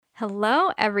Hello,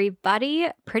 everybody.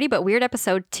 Pretty but weird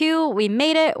episode 2. We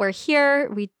made it. We're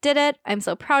here. We did it. I'm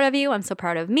so proud of you. I'm so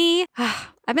proud of me.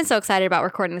 I've been so excited about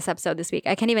recording this episode this week.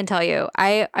 I can't even tell you.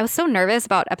 I was so nervous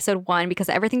about episode 1 because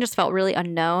everything just felt really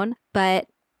unknown. But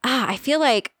I feel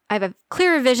like I have a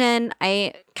clearer vision.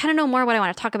 I kind of know more what I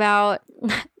want to talk about.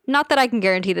 Not that I can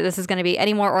guarantee that this is going to be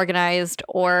any more organized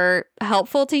or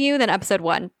helpful to you than episode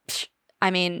 1.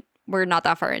 I mean, we're not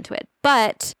that far into it.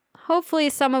 But hopefully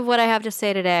some of what I have to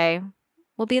say today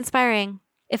will be inspiring.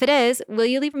 If it is, will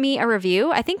you leave me a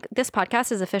review? I think this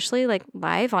podcast is officially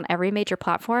live on every major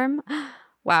platform.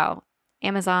 Wow.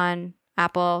 Amazon,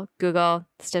 Apple, Google,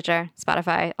 Stitcher,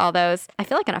 Spotify, all those. I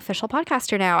feel like an official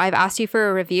podcaster now. I've asked you for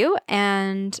a review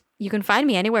and you can find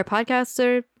me anywhere podcasts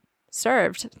are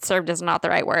served. Served is not the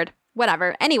right word.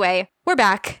 Whatever. Anyway, we're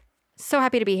back. So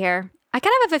happy to be here. I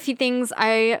kind of have a few things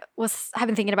have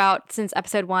been thinking about since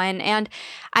episode 1, and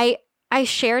I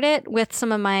shared it with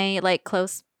some of my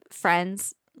close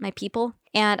friends, my people,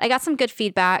 and I got some good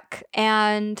feedback,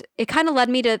 and it kind of led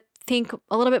me to think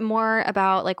a little bit more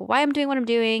about why I'm doing what I'm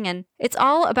doing, and it's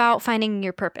all about finding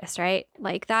your purpose, right?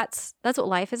 That's what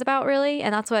life is about, really,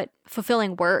 and that's what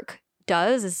fulfilling work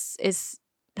does is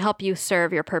help you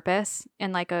serve your purpose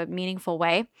in a meaningful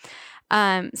way.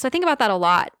 So I think about that a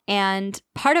lot. And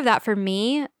part of that for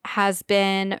me has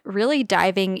been really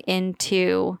diving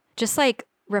into just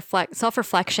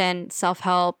self-reflection,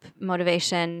 self-help,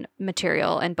 motivation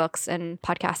material and books and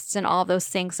podcasts and all of those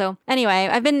things. So anyway,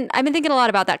 I've been thinking a lot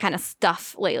about that kind of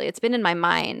stuff lately. It's been in my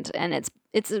mind and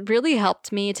it's really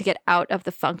helped me to get out of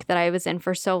the funk that I was in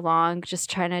for so long, just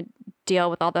trying to deal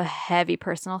with all the heavy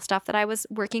personal stuff that I was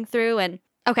working through. And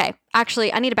okay,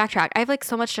 actually, I need to backtrack. I have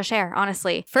so much to share,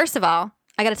 honestly. First of all,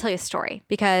 I got to tell you a story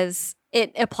because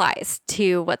it applies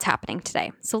to what's happening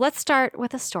today. So let's start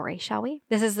with a story, shall we?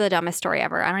 This is the dumbest story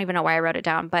ever. I don't even know why I wrote it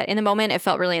down, but in the moment, it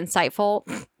felt really insightful.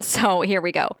 So here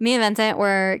we go. Me and Vincent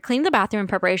were cleaning the bathroom in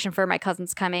preparation for my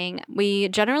cousin's coming. We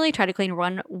generally try to clean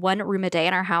one room a day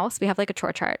in our house. We have a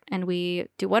chore chart, and we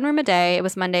do one room a day. It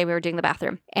was Monday. We were doing the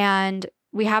bathroom, and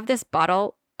we have this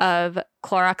bottle of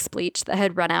Clorox bleach that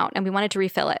had run out, and we wanted to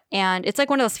refill it. And it's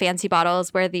one of those fancy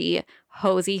bottles where the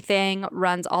hosey thing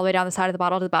runs all the way down the side of the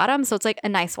bottle to the bottom. So it's a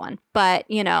nice one. But,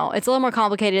 it's a little more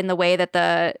complicated in the way that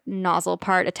the nozzle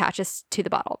part attaches to the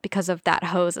bottle because of that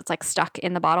hose that's stuck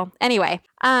in the bottle. Anyway,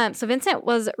 so Vincent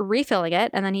was refilling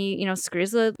it, and then he,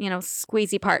 screws the,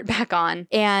 squeezy part back on,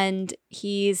 and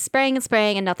he's spraying and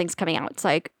spraying and nothing's coming out. It's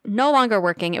no longer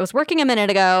working. It was working a minute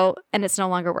ago and it's no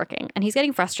longer working. And he's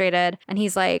getting frustrated and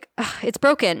he's like, it's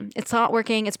broken. It's not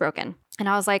working. It's broken. And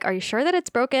I was like, are you sure that it's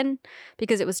broken?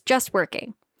 Because it was just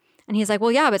working. And he's like,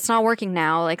 well, yeah, but it's not working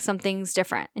now. Something's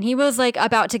different. And he was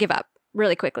about to give up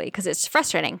really quickly because it's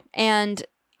frustrating. And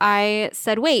I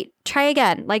said, wait, try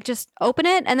again. Just open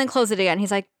it and then close it again.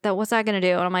 He's like, what's that going to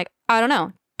do? And I'm like, I don't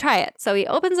know. Try it. So he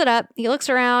opens it up. He looks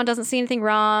around, doesn't see anything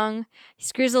wrong. He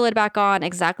screws the lid back on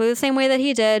exactly the same way that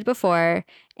he did before.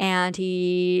 And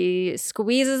he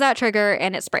squeezes that trigger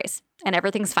and it sprays and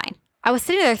everything's fine. I was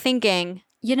sitting there thinking,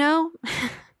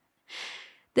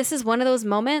 this is one of those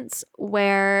moments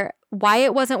where why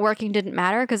it wasn't working didn't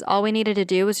matter because all we needed to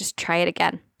do was just try it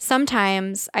again.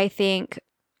 Sometimes I think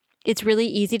it's really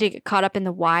easy to get caught up in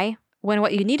the why when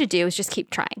what you need to do is just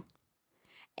keep trying.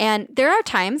 And there are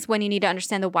times when you need to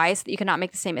understand the why so that you cannot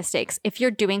make the same mistakes if you're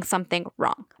doing something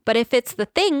wrong. But if it's the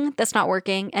thing that's not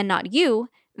working and not you,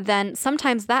 then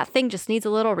sometimes that thing just needs a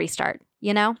little restart,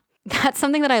 That's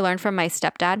something that I learned from my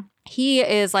stepdad. He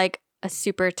is a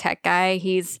super tech guy.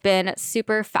 He's been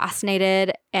super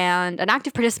fascinated and an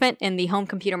active participant in the home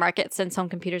computer market since home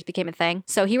computers became a thing.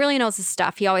 So he really knows his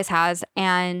stuff. He always has.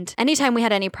 And anytime we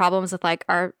had any problems with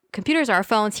our computers or our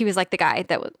phones, he was the guy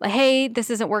that was hey,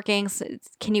 this isn't working. So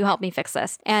can you help me fix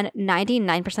this? And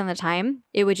 99% of the time,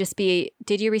 it would just be,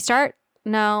 did you restart?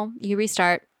 No, you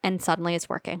restart. And suddenly it's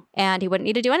working. And he wouldn't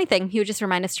need to do anything. He would just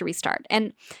remind us to restart.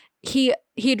 And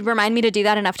he'd remind me to do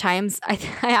that enough times. I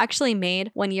actually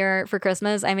made one year for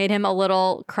Christmas, I made him a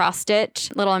little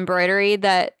cross-stitch, little embroidery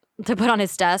to put on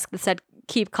his desk that said,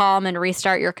 keep calm and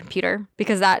restart your computer.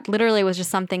 Because that literally was just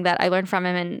something that I learned from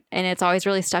him and it's always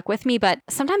really stuck with me. But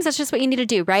sometimes that's just what you need to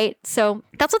do, right? So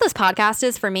that's what this podcast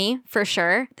is for me, for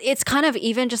sure. It's kind of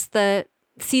even just the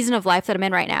season of life that I'm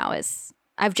in right now is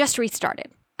I've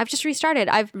restarted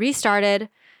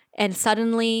and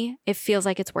suddenly it feels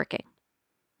like it's working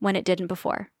when it didn't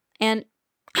before. And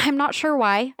I'm not sure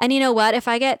why. And you know what? If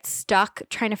I get stuck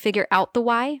trying to figure out the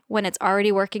why when it's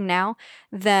already working now,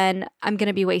 then I'm going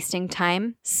to be wasting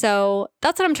time. So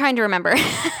that's what I'm trying to remember.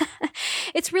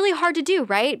 It's really hard to do,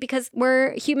 right? Because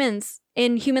we're humans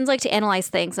And humans like to analyze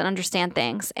things and understand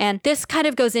things. And this kind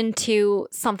of goes into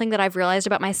something that I've realized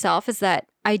about myself is that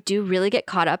I do really get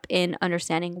caught up in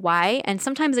understanding why. And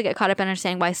sometimes I get caught up in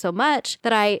understanding why so much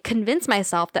that I convince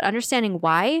myself that understanding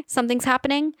why something's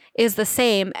happening is the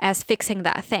same as fixing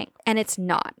that thing. And it's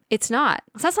not. It's not.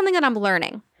 It's not something that I'm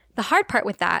learning. The hard part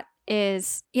with that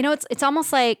is, it's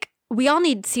almost like we all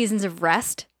need seasons of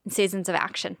rest and seasons of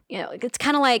action. It's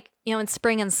kind of like, in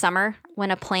spring and summer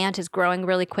when a plant is growing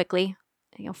really quickly.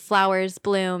 Flowers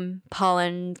bloom,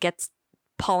 pollen gets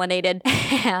pollinated,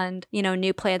 and,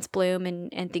 new plants bloom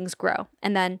and things grow.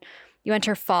 And then you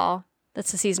enter fall.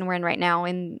 That's the season we're in right now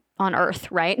on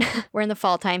Earth, right? We're in the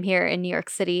fall time here in New York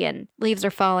City, and leaves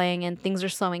are falling and things are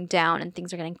slowing down and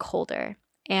things are getting colder.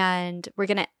 And we're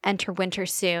going to enter winter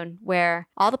soon where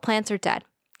all the plants are dead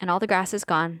and all the grass is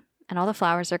gone and all the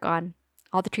flowers are gone.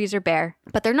 All the trees are bare,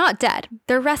 but they're not dead.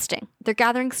 They're resting. They're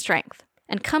gathering strength.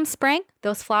 And come spring,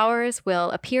 those flowers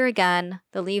will appear again.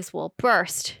 The leaves will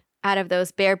burst out of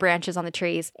those bare branches on the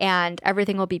trees, and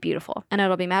everything will be beautiful. And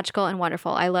it'll be magical and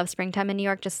wonderful. I love springtime in New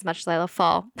York just as much as I love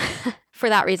fall for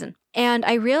that reason. And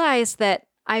I realized that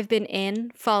I've been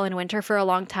in fall and winter for a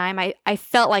long time. I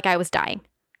felt like I was dying.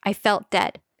 I felt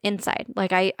dead inside.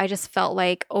 Like I just felt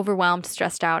like overwhelmed,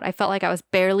 stressed out. I felt like I was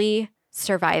barely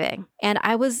surviving. And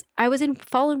I was in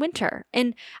fall and winter.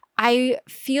 And I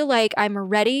feel like I'm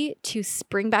ready to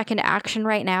spring back into action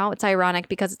right now. It's ironic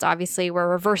because it's obviously we're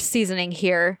reverse seasoning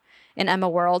here in Emma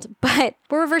world, but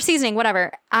we're reverse seasoning,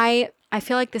 whatever. I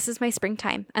feel like this is my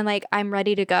springtime and like I'm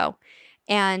ready to go.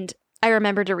 And I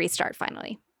remember to restart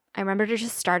finally. I remember to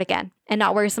just start again and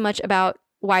not worry so much about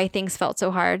why things felt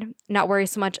so hard, not worry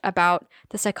so much about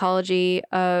the psychology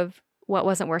of what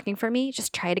wasn't working for me.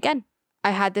 Just try it again.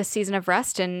 I had this season of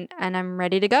rest and I'm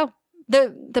ready to go.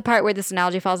 The part where this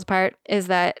analogy falls apart is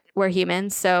that we're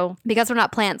humans. So because we're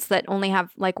not plants that only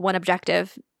have like one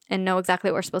objective and know exactly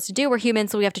what we're supposed to do, we're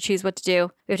humans. So we have to choose what to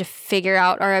do. We have to figure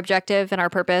out our objective and our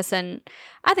purpose. And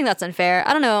I think that's unfair.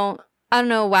 I don't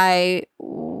know why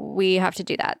we have to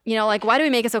do that. Like, why do we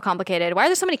make it so complicated? Why are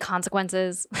there so many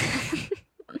consequences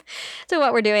to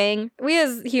what we're doing? We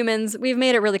as humans, we've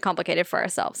made it really complicated for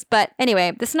ourselves. But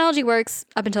anyway, this analogy works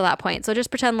up until that point. So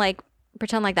just pretend like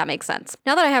that makes sense.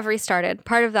 Now that I have restarted,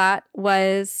 part of that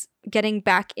was getting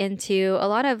back into a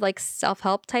lot of like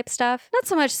self-help type stuff. Not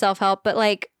so much self-help, but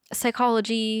like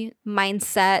psychology,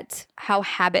 mindset, how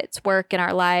habits work in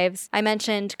our lives. I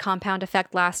mentioned compound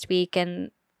effect last week,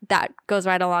 and that goes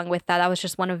right along with that. That was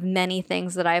just one of many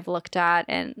things that I've looked at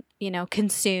and,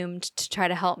 consumed to try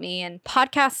to help me. And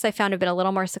podcasts I found have been a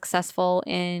little more successful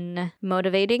in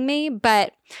motivating me,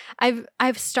 but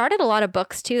I've started a lot of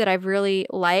books too that I've really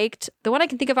liked. The one I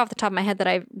can think of off the top of my head that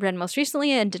I've read most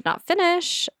recently and did not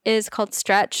finish is called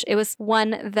Stretch. It was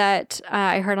one that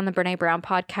I heard on the Brene Brown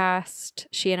podcast.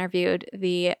 She interviewed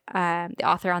the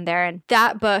author on there, and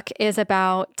that book is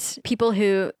about people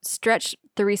who stretch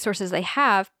the resources they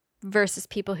have versus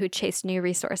people who chase new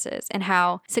resources, and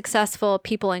how successful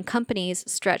people and companies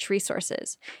stretch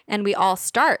resources. And we all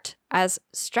start as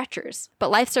stretchers, but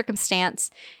life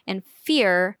circumstance and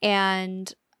fear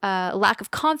and lack of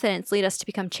confidence lead us to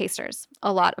become chasers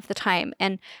a lot of the time.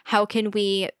 And how can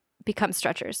we become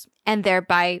stretchers and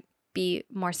thereby be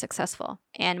more successful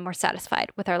and more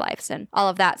satisfied with our lives and all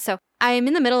of that? So I am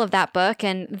in the middle of that book,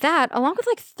 and that, along with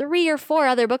like 3 or 4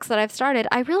 other books that I've started,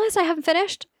 I realized I haven't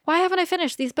finished. Why haven't I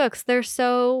finished these books? They're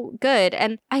so good.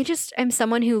 And I'm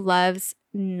someone who loves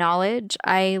knowledge.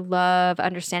 I love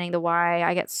understanding the why.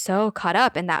 I get so caught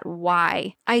up in that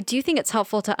why. I do think it's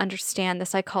helpful to understand the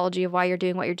psychology of why you're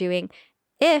doing what you're doing.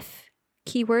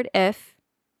 Keyword if,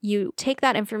 you take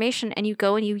that information and you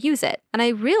go and you use it. And I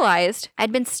realized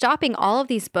I'd been stopping all of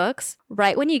these books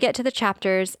right when you get to the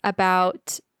chapters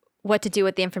about what to do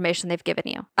with the information they've given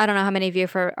you. I don't know how many of you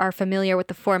are familiar with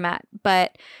the format,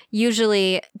 but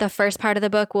usually the first part of the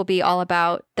book will be all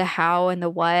about the how and the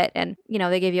what. And,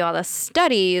 they give you all the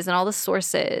studies and all the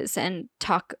sources and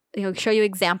show you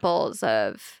examples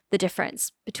of the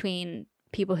difference between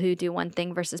people who do one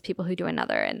thing versus people who do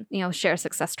another, and, share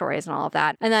success stories and all of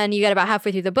that. And then you get about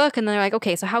halfway through the book and they're like,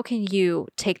 okay, so how can you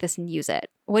take this and use it?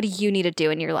 What do you need to do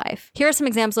in your life? Here are some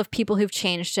examples of people who've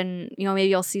changed, and, maybe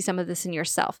you'll see some of this in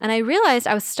yourself. And I realized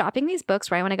I was stopping these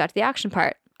books right when I got to the action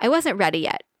part. I wasn't ready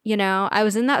yet. I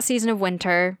was in that season of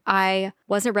winter. I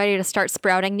wasn't ready to start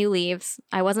sprouting new leaves.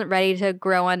 I wasn't ready to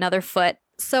grow another foot.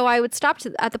 So I would stop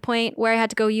at the point where I had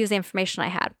to go use the information I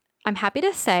had. I'm happy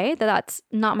to say that that's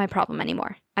not my problem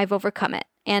anymore. I've overcome it.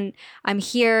 And I'm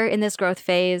here in this growth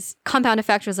phase. Compound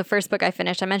Effect was the first book I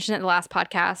finished. I mentioned it in the last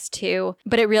podcast too,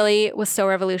 but it really was so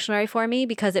revolutionary for me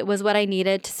because it was what I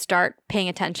needed to start paying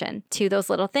attention to those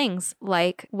little things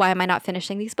like, why am I not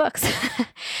finishing these books?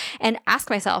 And ask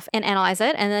myself and analyze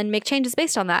it and then make changes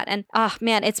based on that. And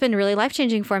man, it's been really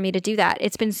life-changing for me to do that.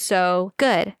 It's been so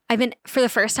good. I've been, for the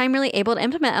first time, really able to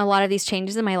implement a lot of these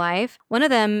changes in my life. One of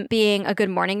them being a good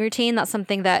morning routine. That's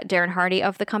something that Darren Hardy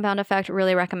of The Compound Effect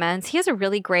really recommends. He has a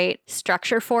really great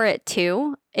structure for it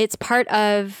too. It's part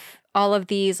of all of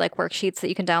these like worksheets that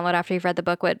you can download after you've read the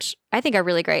book, which I think are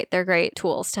really great. They're great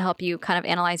tools to help you kind of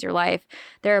analyze your life.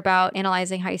 They're about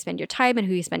analyzing how you spend your time and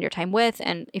who you spend your time with,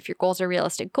 and if your goals are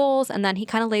realistic goals. And then he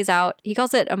kind of lays out, he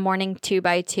calls it a morning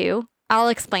 2x2. I'll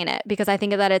explain it because I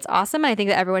think that it's awesome and I think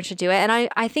that everyone should do it. And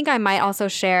I think I might also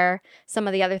share some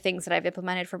of the other things that I've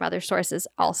implemented from other sources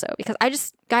also, because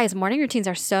guys, morning routines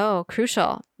are so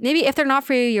crucial. Maybe if they're not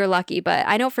for you, you're lucky, but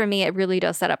I know for me, it really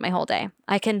does set up my whole day.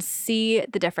 I can see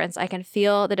the difference. I can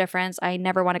feel the difference. I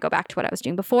never want to go back to what I was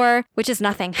doing before, which is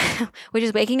nothing, which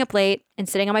is waking up late and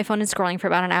sitting on my phone and scrolling for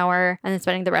about an hour and then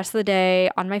spending the rest of the day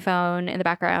on my phone in the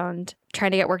background,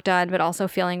 trying to get work done, but also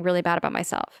feeling really bad about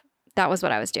myself. That was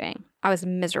what I was doing. I was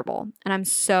miserable and I'm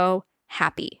so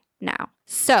happy now.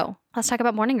 So let's talk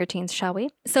about morning routines, shall we?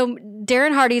 So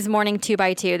Darren Hardy's morning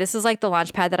 2x2, this is like the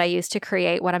launch pad that I use to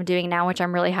create what I'm doing now, which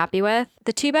I'm really happy with.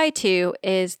 The 2x2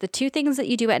 is the 2 things that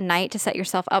you do at night to set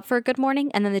yourself up for a good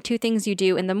morning, and then the 2 things you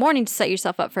do in the morning to set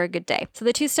yourself up for a good day. So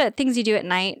the 2 things you do at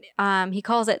night, he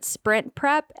calls it sprint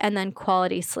prep and then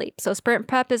quality sleep. So sprint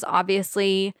prep is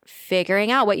obviously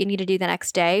figuring out what you need to do the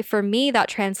next day. For me, that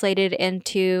translated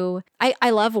into, I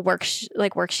love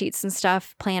worksheets and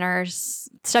stuff, planners,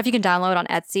 stuff you can download on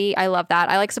Etsy. I love that.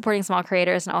 I like supporting small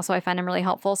creators and also I find them really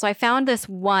helpful. So I found this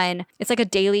one, it's like a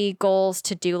daily goals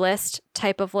to-do list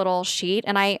type of little sheet,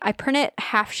 and I print it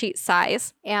half sheet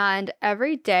size. And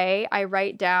every day I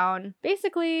write down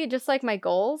basically just like my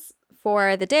goals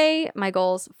for the day, my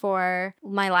goals for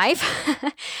my life.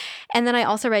 And then I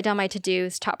also write down my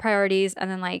to-dos, top priorities, and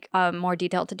then like a more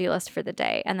detailed to-do list for the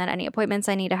day. And then any appointments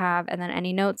I need to have. And then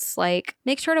any notes like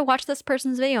make sure to watch this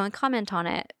person's video and comment on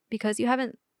it because you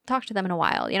haven't talked to them in a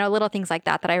while, little things like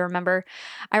that I remember.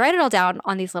 I write it all down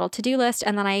on these little to-do lists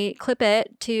and then I clip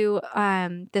it to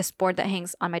this board that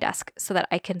hangs on my desk so that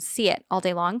I can see it all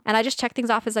day long. And I just check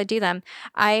things off as I do them.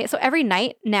 So every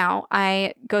night now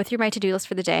I go through my to-do list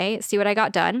for the day, see what I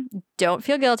got done. Don't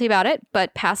feel guilty about it,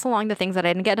 but pass along the things that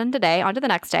I didn't get done today onto the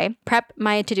next day, prep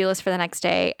my to-do list for the next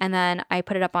day, and then I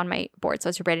put it up on my board so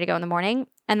it's ready to go in the morning.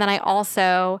 And then I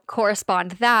also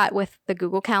correspond that with the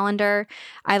Google Calendar.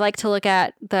 I like to look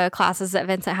at the classes that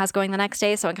Vincent has going the next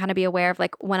day so I can kind of be aware of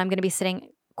like when I'm going to be sitting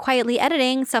quietly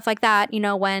editing, stuff like that,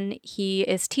 when he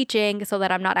is teaching so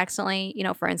that I'm not accidentally,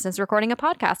 for instance, recording a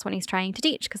podcast when he's trying to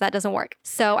teach because that doesn't work.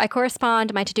 So I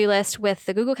correspond my to-do list with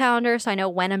the Google Calendar so I know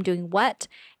when I'm doing what.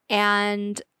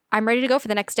 And I'm ready to go for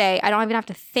the next day. I don't even have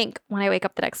to think when I wake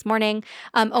up the next morning.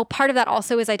 Part of that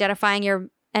also is identifying your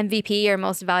MVP, your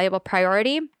most valuable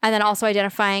priority, and then also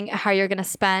identifying how you're going to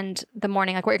spend the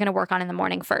morning, like what you're going to work on in the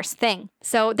morning first thing.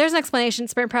 So there's an explanation.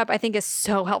 Sprint prep, I think, is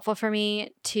so helpful for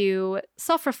me to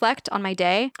self-reflect on my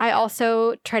day. I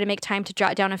also try to make time to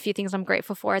jot down a few things I'm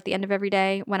grateful for at the end of every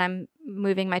day when I'm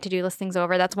moving my to-do list things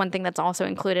over. That's one thing that's also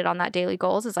included on that daily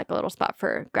goals is like a little spot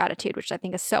for gratitude, which I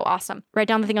think is so awesome. Write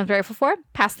down the thing I'm grateful for,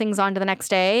 pass things on to the next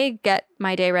day, get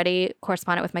my day ready,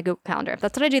 correspond it with my Google Calendar.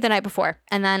 That's what I do the night before.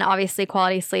 And then obviously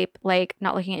quality sleep, like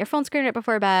not looking at your phone screen right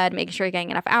before bed, making sure you're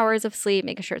getting enough hours of sleep,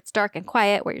 making sure it's dark and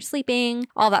quiet where you're sleeping,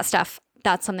 all that stuff.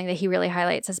 That's something that he really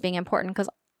highlights as being important because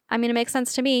it makes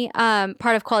sense to me.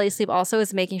 Part of quality sleep also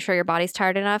is making sure your body's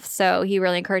tired enough. So he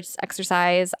really encourages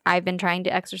exercise. I've been trying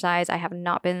to exercise. I have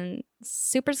not been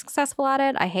super successful at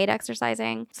it. I hate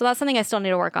exercising. So that's something I still need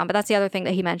to work on. But that's the other thing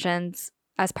that he mentions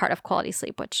as part of quality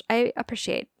sleep, which I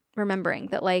appreciate. Remembering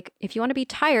that like if you want to be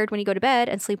tired when you go to bed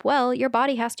and sleep well, your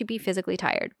body has to be physically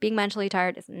tired. Being mentally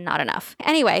tired is not enough.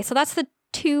 Anyway, so that's the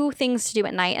 2 things to do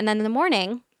at night. And then in the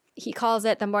morning, he calls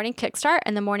it the morning kickstart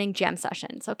and the morning jam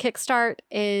session. So kickstart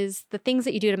is the things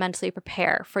that you do to mentally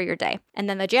prepare for your day. And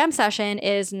then the jam session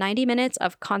is 90 minutes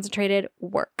of concentrated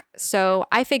work. So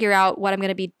I figure out what I'm going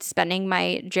to be spending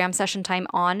my jam session time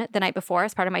on the night before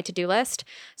as part of my to-do list.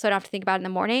 So I don't have to think about it in the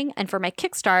morning. And for my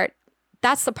kickstart,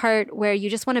 that's the part where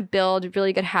you just want to build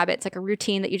really good habits, like a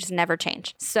routine that you just never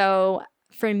change. So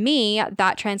for me,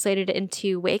 that translated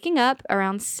into waking up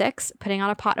around 6, putting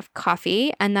on a pot of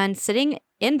coffee, and then sitting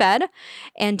in bed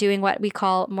and doing what we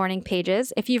call morning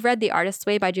pages. If you've read The Artist's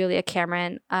Way by Julia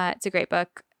Cameron, it's a great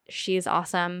book. She's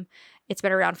awesome. It's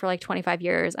been around for like 25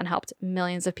 years and helped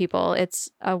millions of people.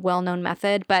 It's a well-known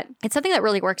method, but it's something that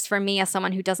really works for me as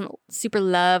someone who doesn't super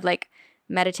love like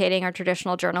meditating or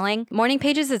traditional journaling. Morning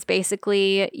pages is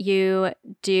basically you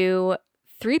do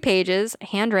 3 pages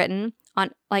handwritten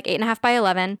on like 8.5 by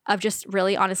 11 of just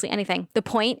really honestly anything. The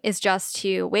point is just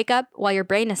to wake up while your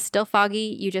brain is still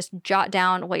foggy. You just jot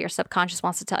down what your subconscious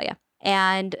wants to tell you.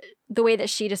 And the way that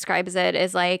she describes it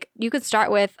is like, you could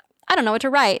start with, I don't know what to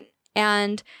write.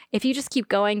 And if you just keep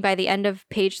going, by the end of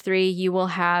page 3, you will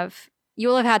have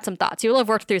had some thoughts. You will have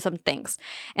worked through some things.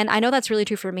 And I know that's really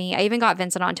true for me. I even got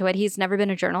Vincent onto it. He's never been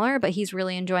a journaler, but he's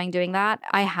really enjoying doing that.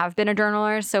 I have been a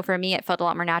journaler. So for me, it felt a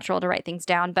lot more natural to write things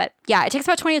down. But yeah, it takes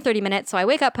about 20 or 30 minutes. So I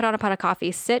wake up, put on a pot of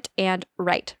coffee, sit and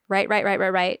write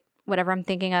whatever I'm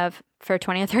thinking of for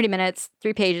 20 or 30 minutes,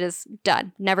 3 pages,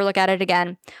 done. Never look at it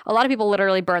again. A lot of people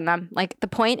literally burn them. Like the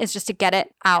point is just to get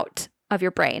it out of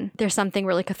your brain. There's something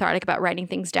really cathartic about writing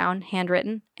things down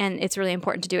handwritten, and it's really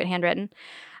important to do it handwritten,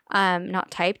 not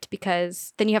typed,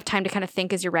 because then you have time to kind of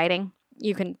think as you're writing.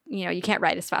 You can't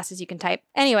write as fast as you can type.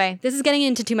 Anyway, this is getting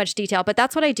into too much detail, but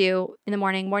that's what I do in the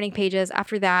morning pages.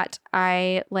 After that,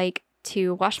 I like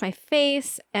to wash my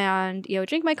face and,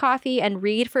 drink my coffee and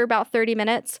read for about 30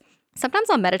 minutes. Sometimes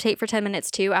I'll meditate for 10 minutes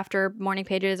too after morning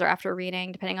pages or after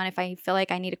reading, depending on if I feel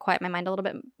like I need to quiet my mind a little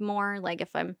bit more. Like if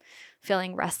I'm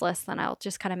feeling restless, then I'll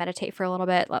just kind of meditate for a little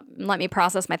bit, let me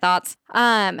process my thoughts.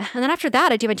 And then after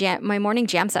that, I do my morning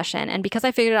jam session. And because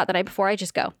I figured it out the night before, I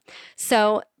just go.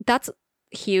 So that's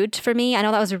huge for me. I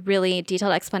know that was a really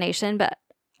detailed explanation, but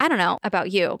I don't know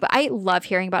about you, but I love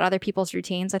hearing about other people's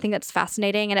routines. I think that's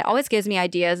fascinating. And it always gives me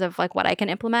ideas of like what I can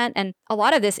implement. And a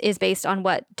lot of this is based on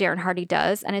what Darren Hardy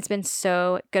does. And it's been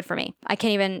so good for me. I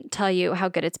can't even tell you how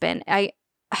good it's been.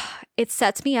 It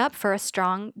sets me up for a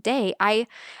strong day.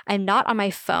 I'm not on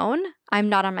my phone. I'm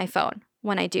not on my phone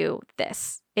when I do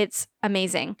this. It's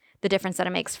amazing the difference that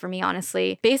it makes for me,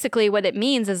 honestly. Basically, what it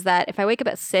means is that if I wake up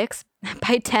at 6,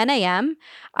 by 10 a.m.,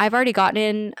 I've already gotten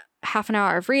in half an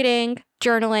hour of reading,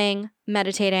 journaling,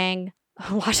 meditating,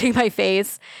 washing my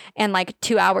face, and like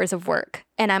 2 hours of work.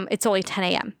 And it's only 10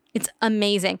 a.m. It's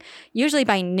amazing. Usually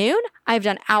by noon, I've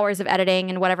done hours of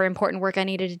editing and whatever important work I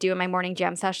needed to do in my morning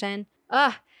jam session.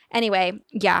 Anyway,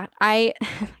 yeah, I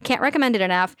can't recommend it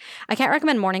enough. I can't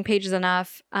recommend morning pages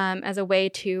enough as a way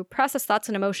to process thoughts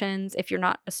and emotions. If you're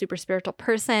not a super spiritual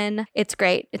person, it's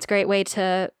great. It's a great way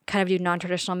to kind of do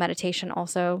non-traditional meditation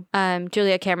also.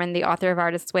 Julia Cameron, the author of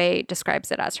Artist's Way,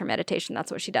 describes it as her meditation.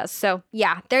 That's what she does. So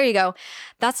yeah, there you go.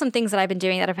 That's some things that I've been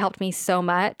doing that have helped me so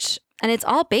much. And it's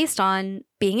all based on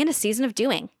being in a season of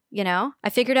doing, I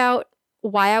figured out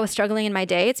why I was struggling in my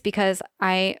day. It's because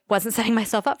I wasn't setting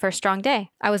myself up for a strong day.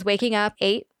 I was waking up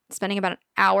 8, spending about an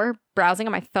hour browsing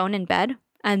on my phone in bed,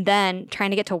 and then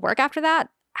trying to get to work after that.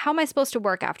 How am I supposed to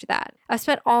work after that? I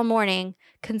spent all morning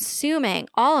consuming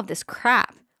all of this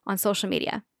crap on social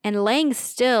media and laying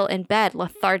still in bed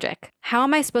lethargic. How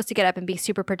am I supposed to get up and be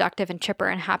super productive and chipper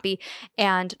and happy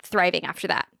and thriving after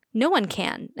that? No one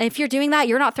can. If you're doing that,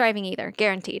 you're not thriving either,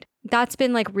 guaranteed. That's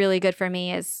been like really good for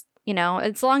me is,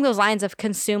 it's along those lines of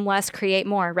consume less, create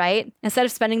more, right? Instead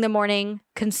of spending the morning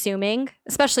consuming,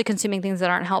 especially consuming things that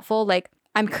aren't helpful, like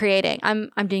I'm creating, I'm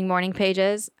doing morning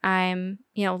pages. I'm,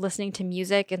 listening to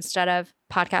music instead of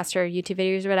podcasts or YouTube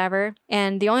videos or whatever.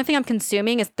 And the only thing I'm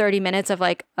consuming is 30 minutes of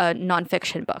like a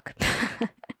nonfiction book.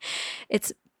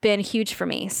 It's been huge for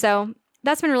me. So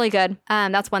that's been really good.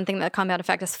 That's one thing that the compound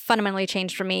effect has fundamentally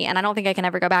changed for me. And I don't think I can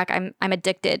ever go back. I'm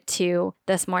addicted to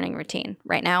this morning routine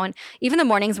right now. And even the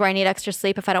mornings where I need extra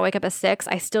sleep, if I don't wake up at 6,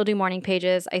 I still do morning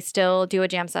pages. I still do a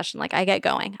jam session. Like I get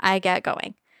going,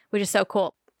 which is so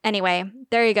cool. Anyway,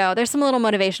 there you go. There's some little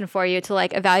motivation for you to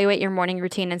like evaluate your morning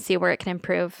routine and see where it can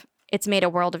improve. It's made a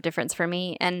world of difference for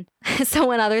me. And so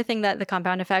one other thing that the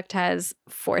compound effect has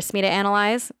forced me to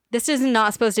analyze, this is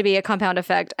not supposed to be a compound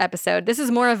effect episode. This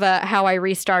is more of a how I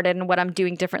restarted and what I'm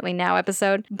doing differently now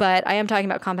episode. But I am talking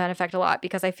about compound effect a lot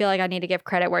because I feel like I need to give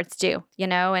credit where it's due,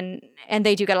 and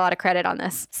they do get a lot of credit on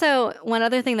this. So one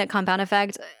other thing that compound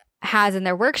effect has in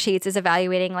their worksheets is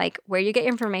evaluating like where you get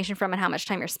your information from and how much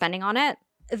time you're spending on it.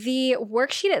 The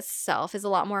worksheet itself is a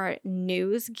lot more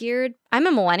news geared. I'm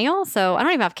a millennial, so I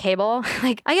don't even have cable.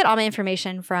 Like I get all my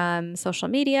information from social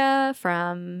media,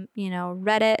 from,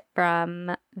 Reddit,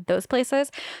 from those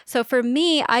places. So for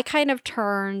me, I kind of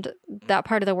turned that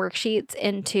part of the worksheets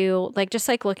into just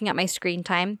looking at my screen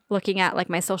time, looking at like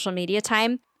my social media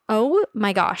time. Oh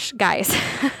my gosh, guys.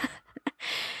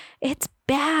 It's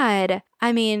bad.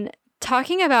 I mean,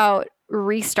 talking about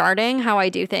restarting how I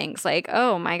do things. Like,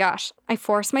 oh my gosh, I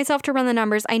forced myself to run the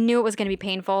numbers. I knew it was going to be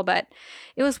painful, but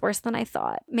it was worse than I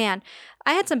thought. Man,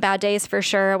 I had some bad days for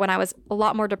sure when I was a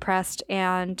lot more depressed,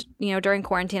 and, during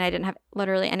quarantine, I didn't have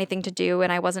literally anything to do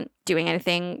and I wasn't doing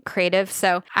anything creative.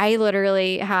 So I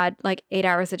literally had like 8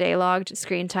 hours a day logged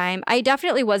screen time. I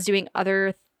definitely was doing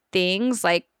other things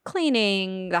like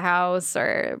cleaning the house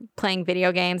or playing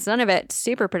video games. None of it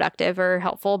super productive or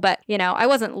helpful, but I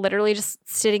wasn't literally just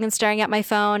sitting and staring at my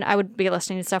phone. I would be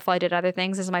listening to stuff while I did other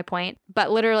things, is my point.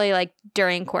 But literally, like,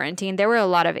 during quarantine, there were a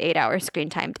lot of 8-hour screen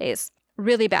time days.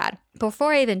 Really bad.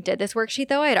 Before I even did this worksheet,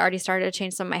 though, I had already started to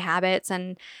change some of my habits,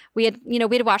 and we had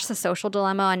watched The Social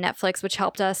Dilemma on Netflix, which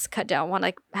helped us cut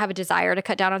down have a desire to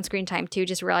cut down on screen time too,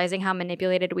 just realizing how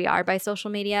manipulated we are by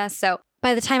social media. So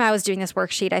by the time I was doing this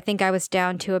worksheet, I think I was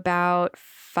down to about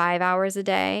 5 hours a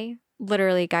day.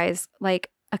 Literally, guys, like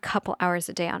a couple hours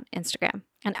a day on Instagram,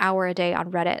 an hour a day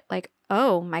on Reddit. Like,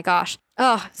 oh my gosh.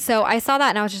 Oh, so I saw that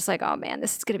and I was just like, oh man,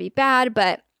 this is going to be bad.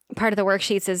 But part of the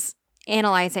worksheets is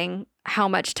analyzing how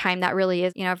much time that really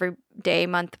is, every day,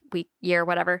 month, week, year,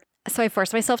 whatever. So I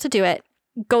forced myself to do it.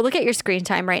 Go look at your screen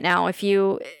time right now. If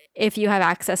you have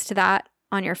access to that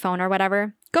on your phone or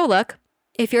whatever, go look.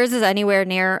 If yours is anywhere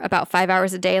near about 5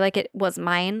 hours a day, like it was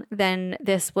mine, then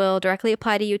this will directly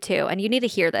apply to you too. And you need to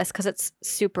hear this because it's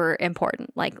super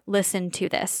important. Like, listen to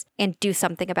this and do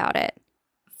something about it.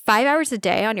 5 hours a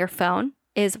day on your phone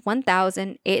is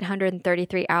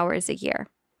 1,833 hours a year.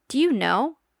 Do you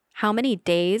know how many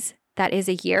days that is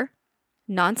a year?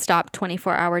 Nonstop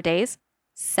 24-hour days?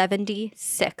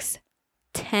 76.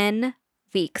 10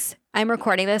 weeks. I'm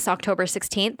recording this October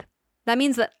 16th. That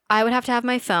means that I would have to have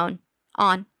my phone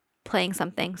on, playing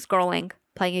something, scrolling,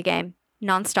 playing a game,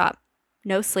 nonstop.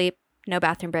 No sleep, no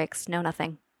bathroom breaks, no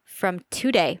nothing. From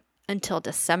today until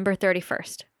December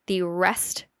 31st, the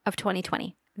rest of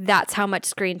 2020. That's how much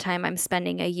screen time I'm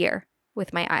spending a year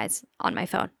with my eyes on my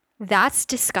phone. That's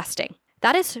disgusting.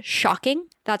 That is shocking.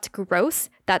 That's gross.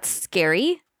 That's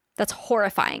scary. That's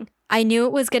horrifying. I knew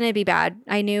it was going to be bad.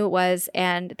 I knew it was,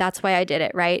 and that's why I did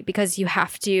it, right? Because you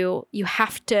have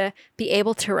to be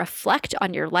able to reflect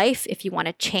on your life if you want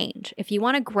to change, if you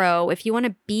want to grow, if you want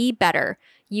to be better.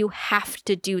 You have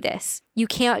to do this. You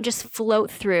can't just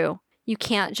float through. You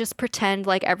can't just pretend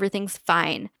like everything's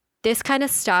fine. This kind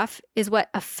of stuff is what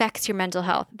affects your mental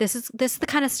health. This is the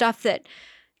kind of stuff that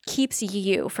keeps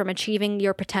you from achieving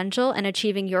your potential and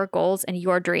achieving your goals and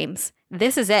your dreams.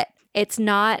 This is it. It's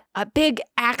not a big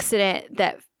accident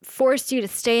that forced you to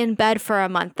stay in bed for a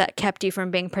month that kept you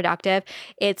from being productive.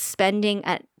 It's spending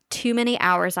too many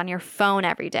hours on your phone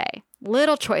every day.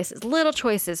 Little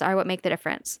choices are what make the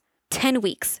difference. 10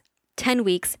 weeks,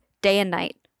 day and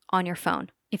night on your phone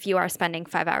if you are spending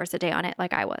 5 hours a day on it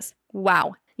like I was.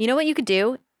 Wow. You know what you could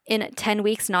do in 10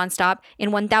 weeks nonstop,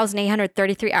 in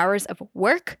 1,833 hours of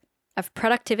work, of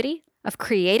productivity, of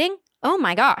creating? Oh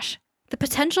my gosh. The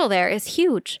potential there is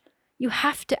huge. You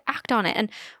have to act on it. And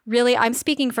really, I'm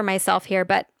speaking for myself here,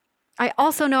 but I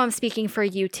also know I'm speaking for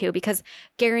you too, because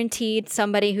guaranteed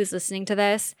somebody who's listening to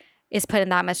this is putting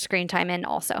that much screen time in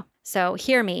also. So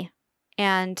hear me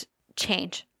and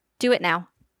change. Do it now.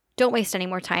 Don't waste any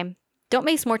more time. Don't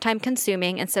waste more time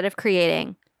consuming instead of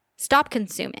creating. Stop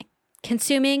consuming.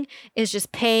 Consuming is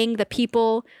just paying the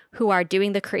people who are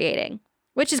doing the creating,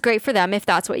 which is great for them if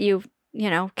that's what you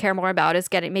care more about, is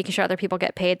making sure other people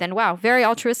get paid. Then wow, very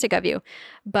altruistic of you.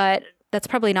 But that's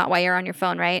probably not why you're on your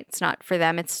phone, right? It's not for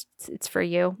them. It's for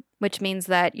you, which means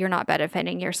that you're not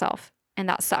benefiting yourself. And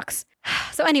that sucks.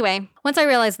 So anyway, once I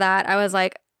realized that, I was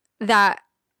like, that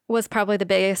was probably the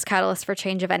biggest catalyst for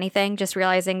change of anything, just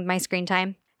realizing my screen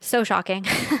time. So shocking.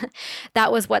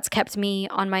 That was what's kept me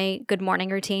on my good morning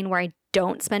routine, where I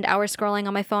don't spend hours scrolling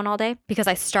on my phone all day, because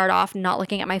I start off not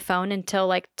looking at my phone until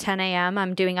like 10 a.m.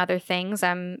 I'm doing other things.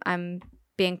 I'm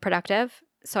being productive,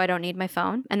 so I don't need my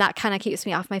phone. And that kind of keeps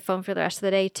me off my phone for the rest of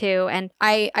the day too. And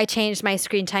I changed my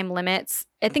screen time limits.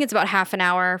 I think it's about half an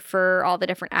hour for all the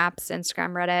different apps,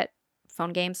 Instagram, Reddit,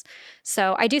 phone games.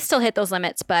 So I do still hit those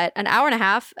limits, but an hour and a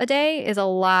half a day is a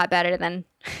lot better than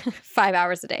 5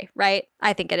 hours a day, right?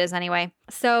 I think it is anyway.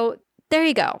 So there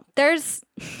you go. There's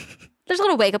a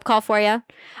little wake up call for you.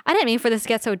 I didn't mean for this to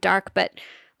get so dark, but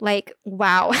like,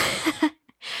 wow.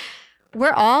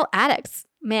 We're all addicts,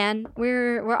 man.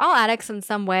 We're all addicts in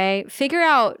some way. Figure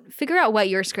out what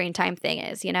your screen time thing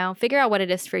is, Figure out what it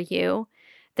is for you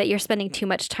that you're spending too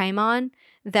much time on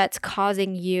that's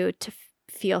causing you to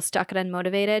feel stuck and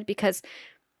unmotivated, because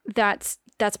that's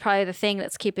probably the thing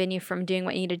that's keeping you from doing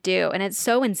what you need to do. And it's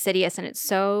so insidious, and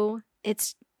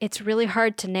it's really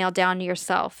hard to nail down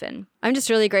yourself. And I'm just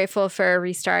really grateful for a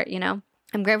restart,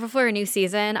 I'm grateful for a new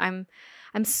season.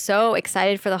 I'm so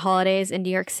excited for the holidays in New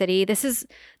York City. This is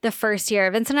the first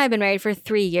year. Vincent and I have been married for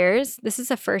 3 years. This is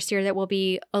the first year that we'll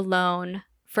be alone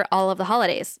for all of the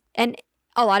holidays. And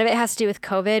a lot of it has to do with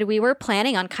COVID. We were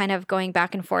planning on kind of going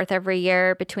back and forth every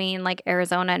year between like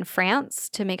Arizona and France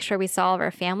to make sure we saw all of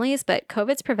our families, but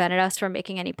COVID's prevented us from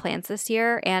making any plans this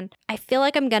year. And I feel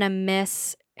like I'm going to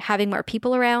miss having more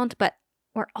people around, but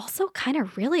we're also kind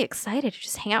of really excited to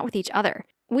just hang out with each other.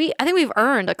 I think we've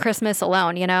earned a Christmas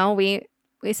alone, you know? We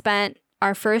spent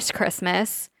our first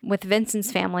Christmas with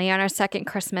Vincent's family and our second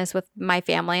Christmas with my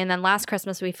family. And then last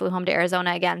Christmas, we flew home to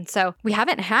Arizona again. So we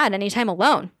haven't had any time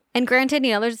alone. And granted,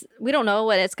 you know, we don't know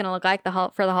what it's going to look like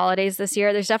for the holidays this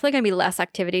year. There's definitely going to be less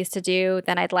activities to do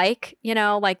than I'd like. You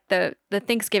know, like the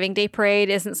Thanksgiving Day parade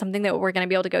isn't something that we're going to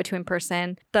be able to go to in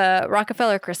person. The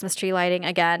Rockefeller Christmas tree lighting,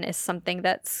 again, is something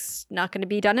that's not going to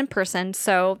be done in person.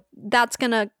 So that's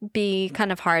going to be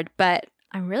kind of hard. But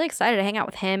I'm really excited to hang out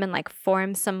with him and like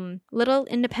form some little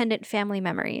independent family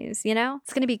memories, you know?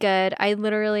 It's going to be good. I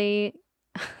literally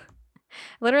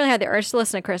had the urge to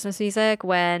listen to Christmas music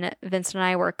when Vincent and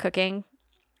I were cooking.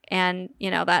 And, you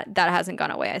know, that hasn't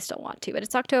gone away. I still want to, but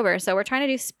it's October. So we're trying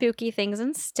to do spooky things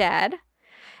instead.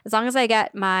 As long as I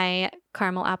get my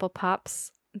caramel apple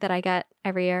pops that I get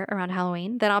every year around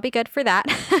Halloween, then I'll be good for that.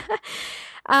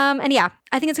 And yeah,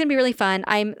 I think it's going to be really fun.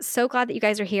 I'm so glad that you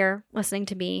guys are here listening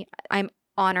to me. I'm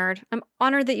honored. I'm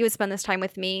honored that you would spend this time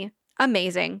with me.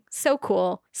 Amazing. So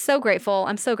cool. So grateful.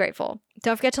 I'm so grateful.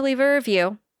 Don't forget to leave a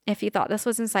review if you thought this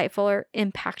was insightful or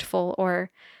impactful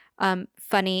or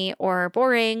funny or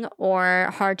boring or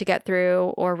hard to get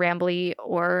through or rambly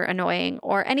or annoying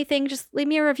or anything. Just leave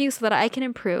me a review so that I can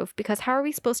improve, because how are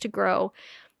we supposed to grow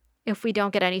if we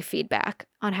don't get any feedback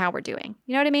on how we're doing?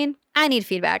 You know what I mean? I need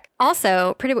feedback.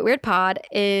 Also, Pretty But Weird Pod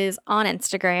is on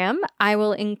Instagram. I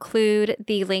will include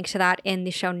the link to that in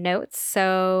the show notes.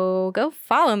 So go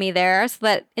follow me there so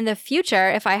that in the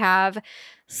future, if I have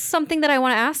something that I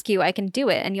want to ask you, I can do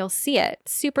it and you'll see it.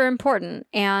 Super important.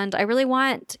 And I really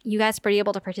want you guys to be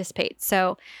able to participate.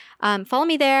 So follow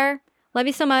me there. Love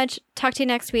you so much. Talk to you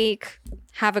next week.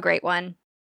 Have a great one.